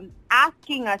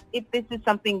asking us if this is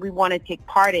something we want to take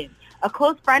part in. A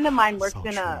close friend of mine works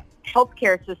in a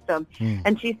healthcare system,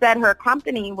 and she said her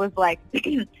company was like,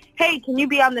 hey, can you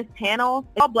be on this panel?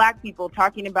 It's all black people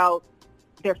talking about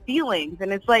their feelings.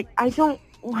 And it's like, I don't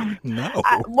no.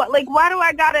 Why do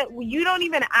I gotta, you don't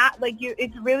even act like you,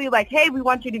 it's really like, hey, we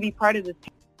want you to be part of this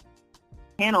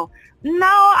panel. No,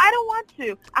 I don't want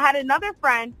to. I had another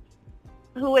friend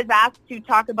who was asked to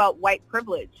talk about white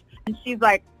privilege. And she's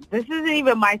like, this isn't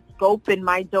even my scope and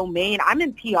my domain. I'm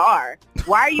in PR.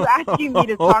 Why are you asking me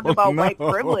to talk about white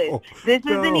privilege? This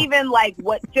isn't even like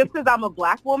what, just because I'm a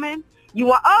black woman, you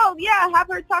want, have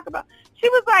her talk about. She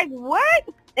was like, what?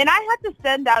 And I had to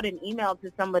send out an email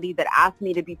to somebody that asked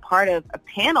me to be part of a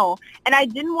panel. And I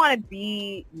didn't want to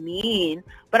be mean,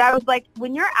 but I was like,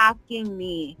 when you're asking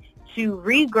me to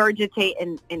regurgitate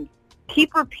and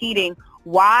keep repeating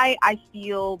why I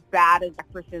feel bad as a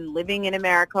person living in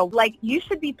America, like, you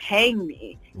should be paying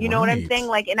me. You know what I'm saying?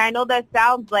 Like, and I know that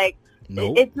sounds like,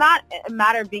 it's not a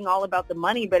matter of being all about the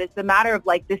money, but it's a matter of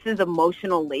like, this is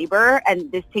emotional labor,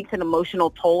 and this takes an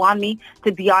emotional toll on me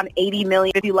to be on 80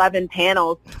 million, 11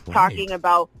 panels talking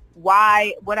about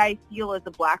what I feel as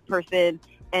a black person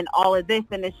and all of this.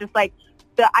 And it's just like,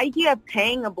 the idea of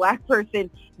paying a black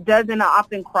person doesn't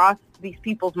often cross these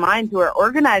people's minds who are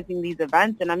organizing these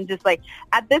events. And I'm just like,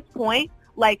 at this point,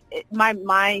 like,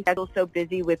 my schedule's so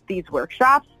busy with these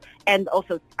workshops, and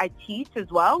also I teach as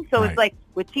well. So it's like,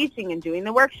 with teaching and doing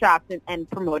the workshops and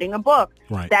promoting a book,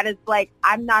 that is like,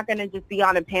 I'm not going to just be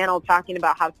on a panel talking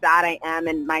about how sad I am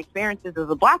and my experiences as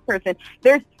a black person.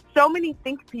 There's so many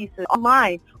think pieces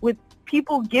online with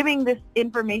people giving this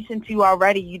information to you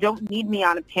already. You don't need me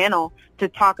on a panel to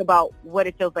talk about what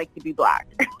it feels like to be black.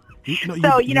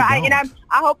 I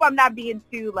hope I'm not being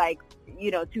too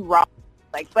too raw.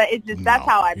 Like, but it's just, that's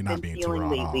how I've been feeling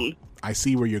lately. I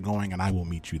see where you're going, and I will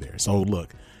meet you there. So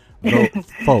look,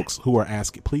 folks who are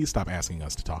asking, please stop asking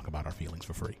us to talk about our feelings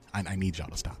for free. I need y'all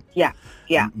to stop. Yeah.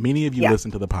 Many of you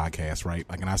listen to the podcast, right?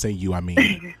 Like, and I say you, I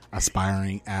mean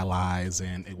aspiring allies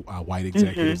and white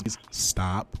executives.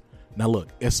 Stop. Now look,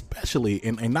 especially,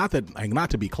 and not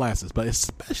to be classist, but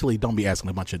especially don't be asking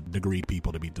a bunch of degreed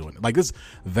people to be doing it. Like this,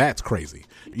 that's crazy.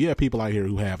 You have people out here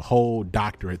who have whole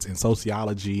doctorates in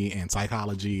sociology and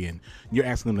psychology, and you're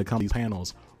asking them to come to these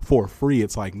panels for free.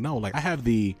 It's like, no, like, I have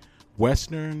the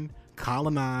Western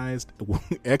colonized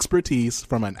expertise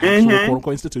from an actual quote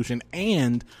unquote institution,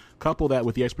 and couple that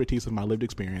with the expertise of my lived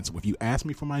experience. If you ask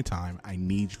me for my time, I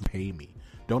need you to pay me.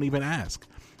 Don't even ask.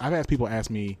 I've had people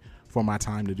ask me for my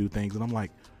time to do things, and I'm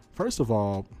like, first of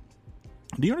all,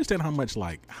 do you understand how much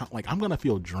like I'm gonna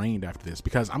feel drained after this,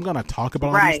 because I'm gonna talk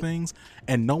about all these things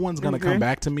and no one's gonna come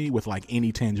back to me with like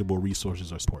any tangible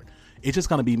resources or support. It's just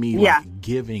gonna be me like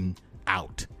giving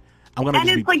out.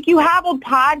 Like, you have a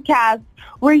podcast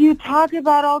where you talk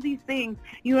about all these things.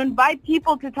 You invite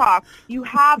people to talk.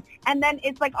 And then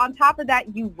it's like, on top of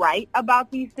that, you write about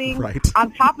these things. Right.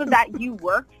 On top of that, you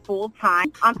work full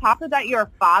time. On top of that, you're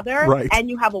a father and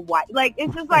you have a wife. Like,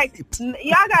 it's just like,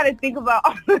 y'all got to think about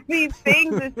all of these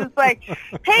things. It's just like,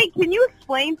 hey, can you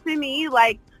explain to me,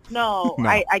 like, No, No.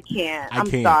 I can't. I I'm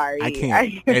can't. sorry. I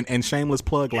can't. And shameless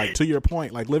plug, like to your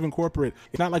point, like Living Corporate,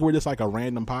 it's not like we're just like a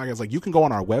random podcast. Like you can go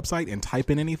on our website and type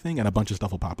in anything and a bunch of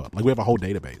stuff will pop up. Like we have a whole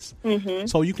database.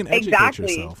 So you can educate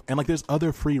yourself. And like there's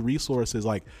other free resources.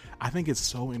 Like I think it's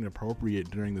so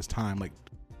inappropriate during this time, like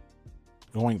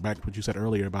going back to what you said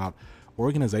earlier about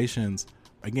organizations,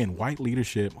 again, white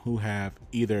leadership who have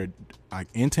either like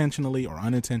intentionally or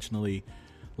unintentionally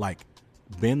like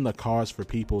been the cause for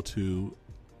people to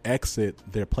exit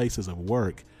their places of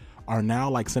work are now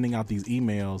like sending out these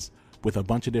emails with a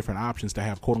bunch of different options to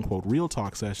have quote unquote real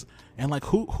talk sessions. And like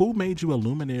who made you a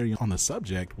luminary on the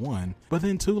subject, one, but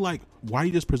then two, like why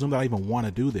you just presume that I even want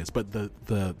to do this? But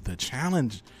the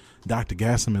challenge, Dr.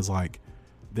 Gassim, is like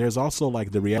there's also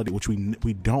like the reality which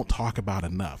we don't talk about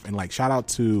enough. And like shout out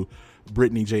to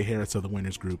Brittany J. Harris of the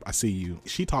Winners Group. I see you.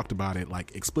 She talked about it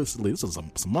like explicitly. This was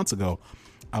some months ago,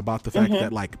 about the fact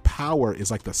that like power is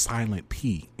like the silent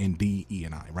P in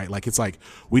DE&I, right? Like it's like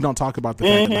we don't talk about the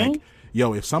fact that like,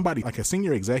 yo, if somebody like a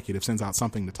senior executive sends out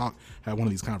something to have one of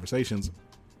these conversations,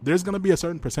 there's going to be a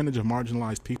certain percentage of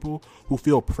marginalized people who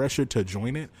feel pressured to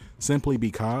join it simply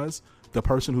because the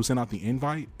person who sent out the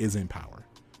invite is in power,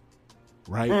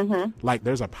 right? Like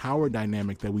there's a power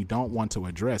dynamic that we don't want to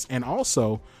address. And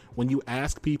also when you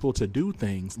ask people to do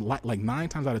things, like 9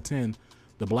 times out of 10,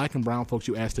 the black and brown folks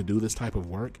you ask to do this type of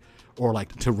work or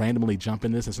like to randomly jump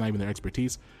in this, it's not even their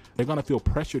expertise, they're going to feel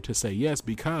pressured to say yes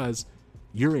because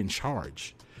you're in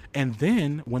charge. And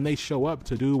then when they show up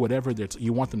to do whatever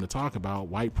you want them to talk about,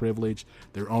 white privilege,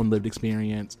 their own lived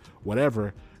experience,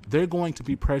 whatever, they're going to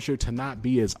be pressured to not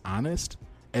be as honest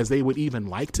as they would even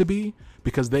like to be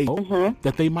because they know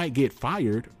that they might get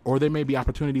fired or there may be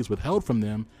opportunities withheld from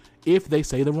them if they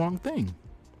say the wrong thing.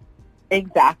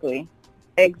 Exactly.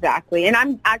 And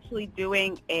I'm actually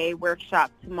doing a workshop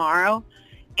tomorrow,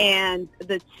 and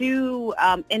the two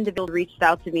individuals reached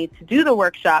out to me to do the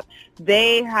workshop.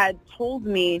 They had told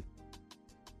me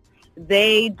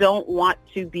they don't want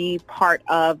to be part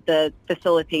of the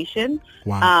facilitation.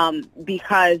 Wow.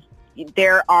 Because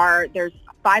there's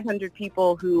 500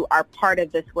 people who are part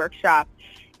of this workshop,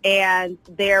 and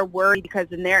they're worried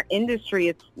because in their industry,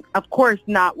 it's of course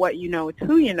not what you know, it's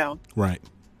who you know. Right.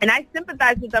 And I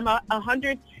sympathize with them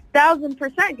 100,000%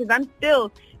 because I'm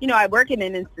still, I work in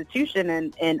an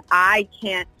institution and I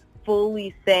can't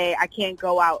fully say, I can't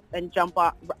go out and jump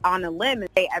on a limb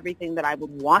and say everything that I would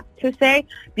want to say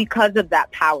because of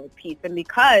that power piece. And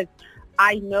because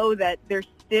I know that there's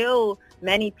still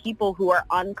many people who are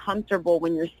uncomfortable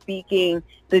when you're speaking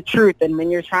the truth and when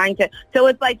you're trying to, so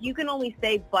it's like you can only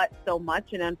say but so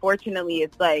much. And unfortunately,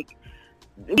 it's like,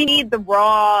 we need the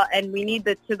raw and we need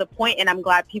the to the point, and I'm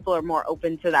glad people are more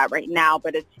open to that right now,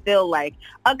 but it's still like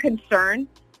a concern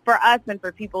for us and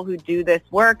for people who do this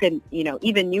work. And,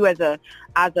 even you as a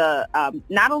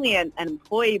not only an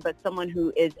employee, but someone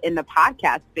who is in the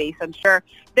podcast space, I'm sure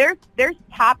there's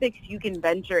topics you can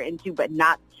venture into, but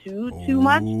not too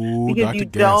much because Dr. you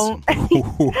don't, because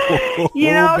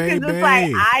it's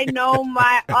like, I know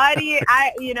my audience,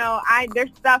 there's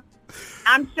stuff,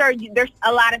 I'm sure there's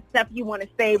a lot of stuff you want to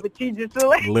say, but you just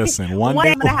like, listen. One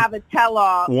day I'm gonna have a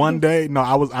tell-all. One day, no,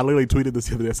 I literally tweeted this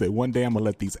the other day. I said, one day I'm gonna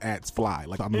let these ads fly.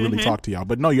 Like I'm gonna really talk to y'all.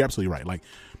 But no, you're absolutely right. Like,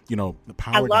 the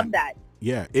power. I love that.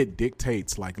 Yeah, it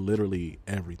dictates like literally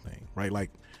everything, right?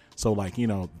 Like, so like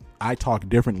I talk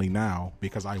differently now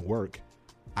because I work.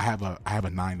 I have a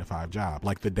 9-to-5 job.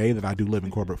 Like the day that I do live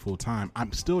in corporate full time,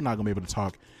 I'm still not gonna be able to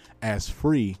talk as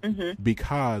free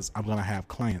because I'm gonna have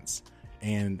clients.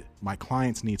 And my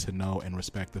clients need to know and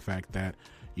respect the fact that,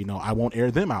 I won't air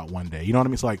them out one day. You know what I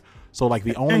mean? So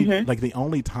the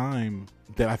only time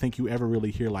that I think you ever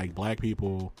really hear like black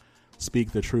people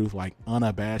speak the truth, like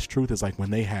unabashed truth, is like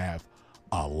when they have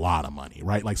a lot of money,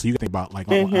 right? Like, so you can think about like,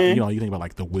 you think about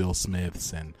like the Will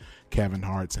Smiths and Kevin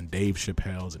Hart's and Dave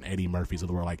Chappelle's and Eddie Murphy's of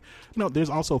the world. Like, there's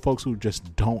also folks who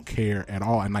just don't care at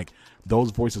all. And like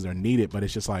those voices are needed, but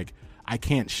it's just like, I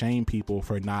can't shame people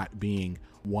for not being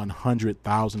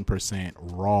 100,000%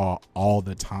 raw all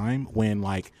the time when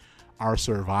like our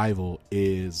survival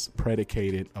is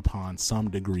predicated upon some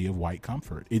degree of white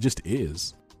comfort. It just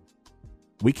is.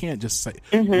 We can't just say,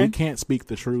 we can't speak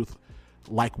the truth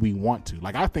like we want to.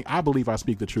 Like, I believe I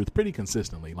speak the truth pretty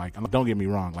consistently. Like, don't get me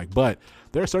wrong. Like, but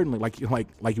there are certainly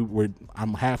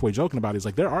I'm halfway joking about it. It's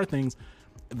like, there are things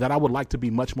that I would like to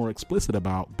be much more explicit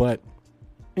about, but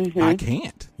I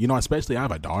can't, especially I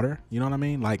have a daughter, you know what I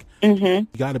mean? Like, you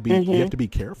gotta be, you have to be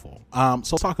careful. So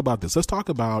let's talk about this. Let's talk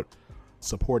about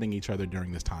supporting each other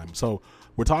during this time. So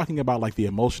we're talking about like the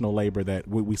emotional labor that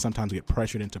we sometimes get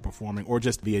pressured into performing, or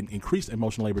just the increased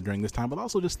emotional labor during this time, but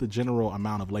also just the general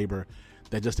amount of labor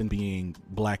that just in being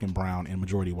Black and brown in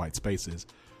majority white spaces.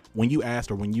 When you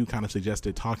asked, or when you kind of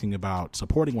suggested talking about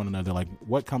supporting one another, like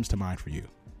what comes to mind for you?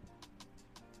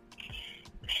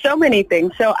 So many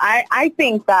things. So I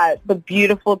think that the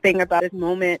beautiful thing about this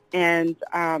moment and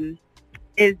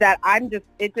is that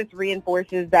it just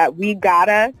reinforces that we got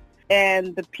us.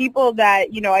 And the people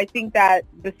that, you know, I think that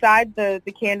besides the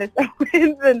Candace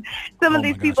Owens and some of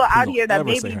these people out here that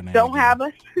maybe don't have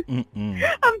us,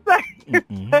 I'm sorry,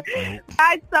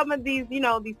 besides some of these, you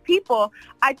know, these people,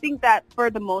 I think that for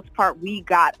the most part, we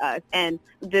got us. And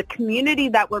the community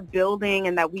that we're building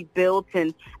and that we built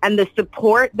and the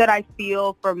support that I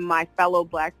feel from my fellow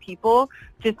Black people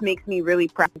just makes me really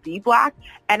proud to be Black.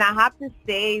 And I have to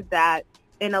say that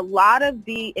in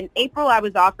April, I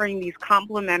was offering these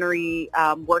complimentary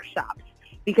workshops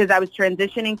because I was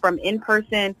transitioning from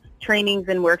in-person trainings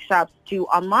and workshops to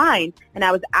online, and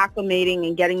I was acclimating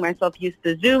and getting myself used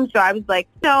to Zoom. So I was like,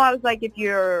 if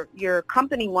your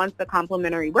company wants a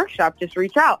complimentary workshop, just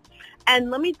reach out.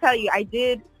 And let me tell you, I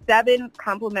did 7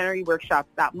 complimentary workshops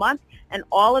that month, and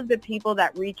all of the people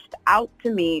that reached out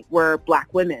to me were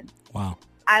Black women. Wow.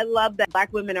 I love that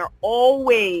Black women are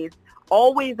always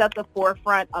at the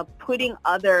forefront of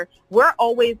we're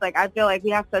always like, I feel like we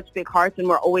have such big hearts and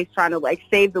we're always trying to like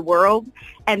save the world,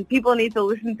 and people need to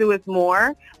listen to us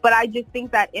more. But I just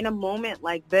think that in a moment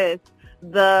like this,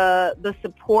 the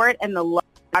support and the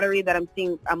camaraderie that I'm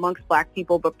seeing amongst Black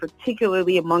people, but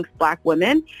particularly amongst Black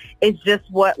women, is just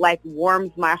what like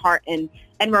warms my heart and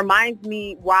reminds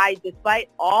me why, despite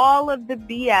all of the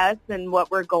BS and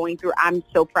what we're going through, I'm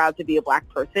so proud to be a Black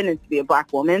person and to be a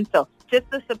Black woman. So just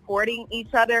the supporting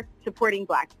each other, supporting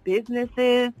Black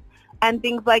businesses and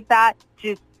things like that,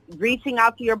 just reaching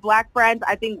out to your Black friends.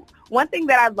 I think one of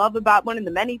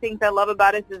the many things I love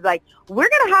about us is like, we're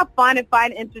going to have fun and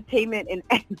find entertainment in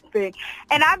anything.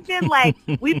 And I've been like,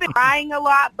 we've been crying a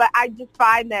lot, but I just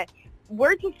find that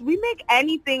we make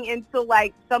anything into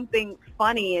like something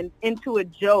funny and into a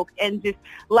joke. And just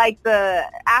like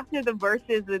after the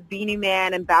verses with Beanie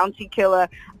Man and Bounty Killer,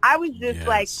 I was just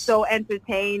like so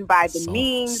entertained by the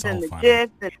memes and the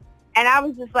gifs. And I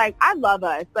was just like, I love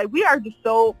us. Like, we are just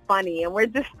so funny. And we're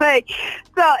just like,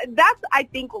 so that's, I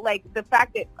think, like the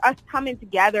fact that us coming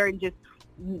together and just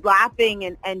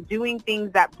laughing and doing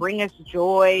things that bring us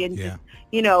joy and just,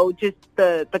 you know, just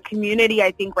the community,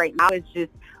 I think right now is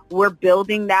just, we're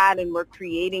building that and we're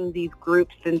creating these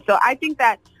groups. And so I think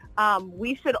that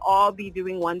we should all be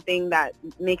doing one thing that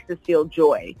makes us feel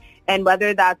joy. And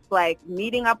whether that's like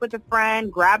meeting up with a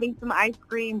friend, grabbing some ice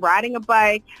cream, riding a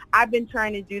bike, I've been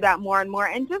trying to do that more and more,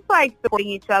 and just like supporting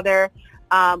each other.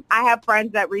 I have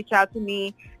friends that reach out to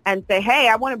me and say, hey,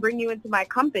 I want to bring you into my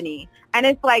company. And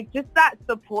it's like just that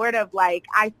support of like,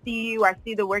 I see you, I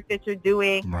see the work that you're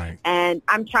doing, right, and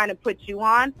I'm trying to put you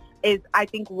on, is I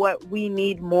think what we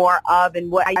need more of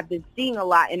and what I've been seeing a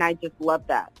lot, and I just love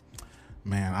that.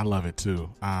 Man, I love it too.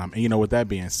 And you know, with that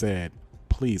being said,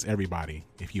 please, everybody,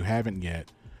 if you haven't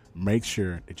yet, make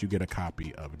sure that you get a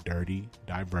copy of Dirty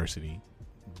Diversity,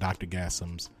 Dr.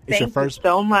 Gassum's. Thank you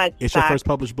so much. It's your first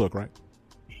published book, right?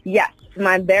 Yes,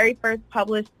 my very first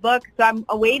published book. So I'm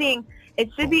awaiting. It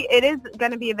is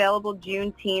going to be available on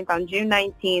June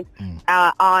 19th,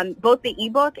 on both the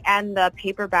ebook and the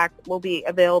paperback will be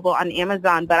available on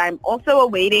Amazon. But I'm also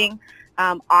awaiting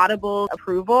Audible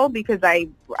approval because I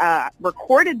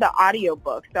recorded the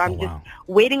audiobook. So I'm just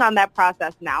waiting on that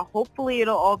process now. Hopefully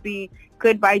it'll all be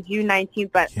good by June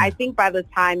 19th, but I think by the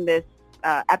time this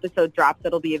episode drops,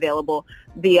 it'll be available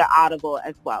via Audible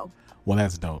as well. Well,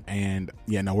 that's dope. And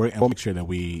we'll make sure that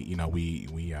we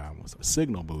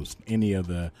signal boost any of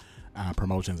the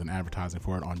promotions and advertising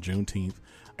for it on Juneteenth.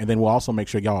 And then we'll also make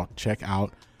sure y'all check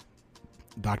out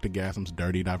Dr. Gassum's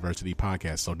Dirty Diversity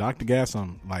podcast. So Dr.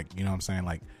 Gassum, like, you know what I'm saying?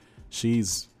 Like,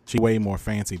 she's way more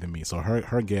fancy than me. So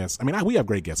her guests, I mean, we have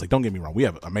great guests. Like, don't get me wrong. We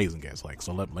have amazing guests. Like,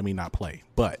 so let me not play.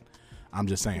 But I'm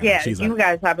just saying. Yeah, you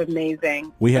guys have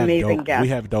amazing guests. We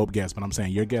have dope guests, but I'm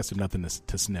saying your guests are nothing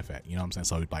to sniff at. You know what I'm saying?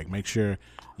 So, like, make sure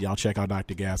y'all check out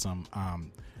Dr. Gassum.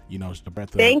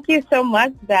 Thank you so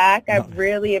much, Zach. I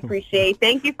really appreciate.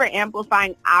 Thank you for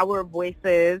amplifying our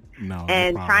voices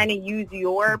and trying to use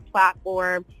your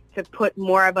platform to put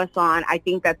more of us on. I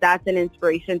think that that's an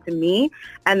inspiration to me,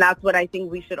 and that's what I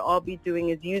think we should all be doing,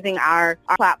 is using our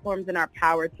platforms and our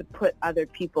power to put other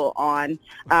people on,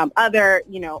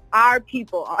 our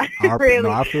people on. Really. No,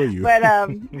 I feel you. But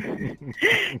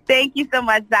thank you so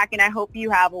much, Zach, and I hope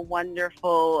you have a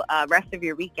wonderful rest of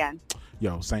your weekend.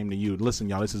 Yo, same to you. Listen,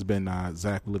 y'all, this has been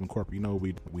Zach with Living Corporate. You know,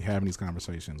 we having these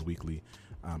conversations weekly.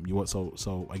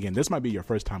 So again, this might be your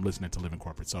first time listening to Living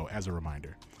Corporate. So as a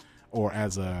reminder, or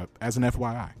as an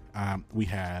FYI, we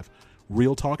have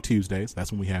Real Talk Tuesdays.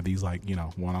 That's when we have these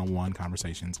one-on-one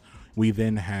conversations. We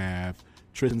then have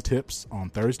Tristan's Tips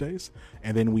on Thursdays,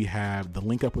 and then we have the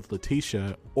Link Up with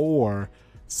Letitia or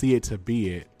See It to Be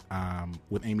It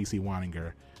with Amy C.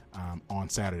 Waninger on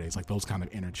Saturdays, like those kind of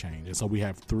interchange. And so we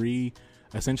have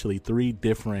essentially three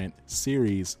different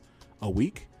series a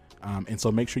week. And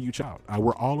so make sure you check out.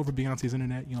 We're all over Beyonce's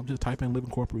internet. Just type in Living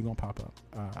Corporate, we're going to pop up.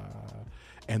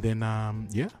 And then,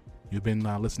 you've been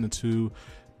listening to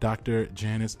Dr.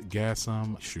 Janice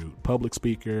Gassam, public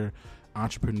speaker,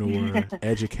 entrepreneur,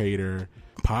 educator,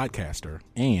 podcaster,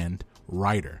 and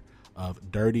writer of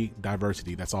Dirty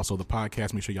Diversity. That's also the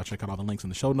podcast. Make sure y'all check out all the links in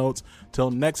the show notes.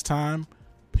 Till next time,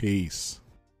 peace.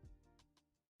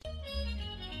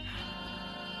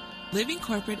 Living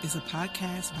Corporate is a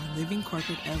podcast by Living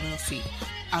Corporate LLC.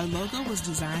 Our logo was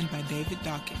designed by David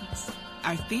Dawkins.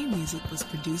 Our theme music was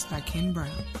produced by Ken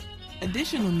Brown.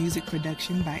 Additional music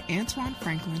production by Antoine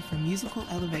Franklin for Musical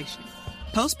Elevation.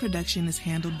 Post-production is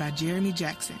handled by Jeremy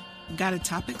Jackson. Got a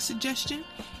topic suggestion?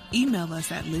 Email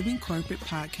us at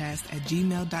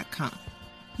livingcorporatepodcast@gmail.com.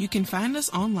 You can find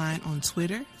us online on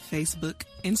Twitter, Facebook,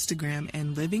 Instagram,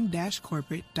 and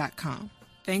living-corporate.com.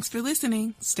 Thanks for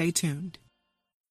listening. Stay tuned.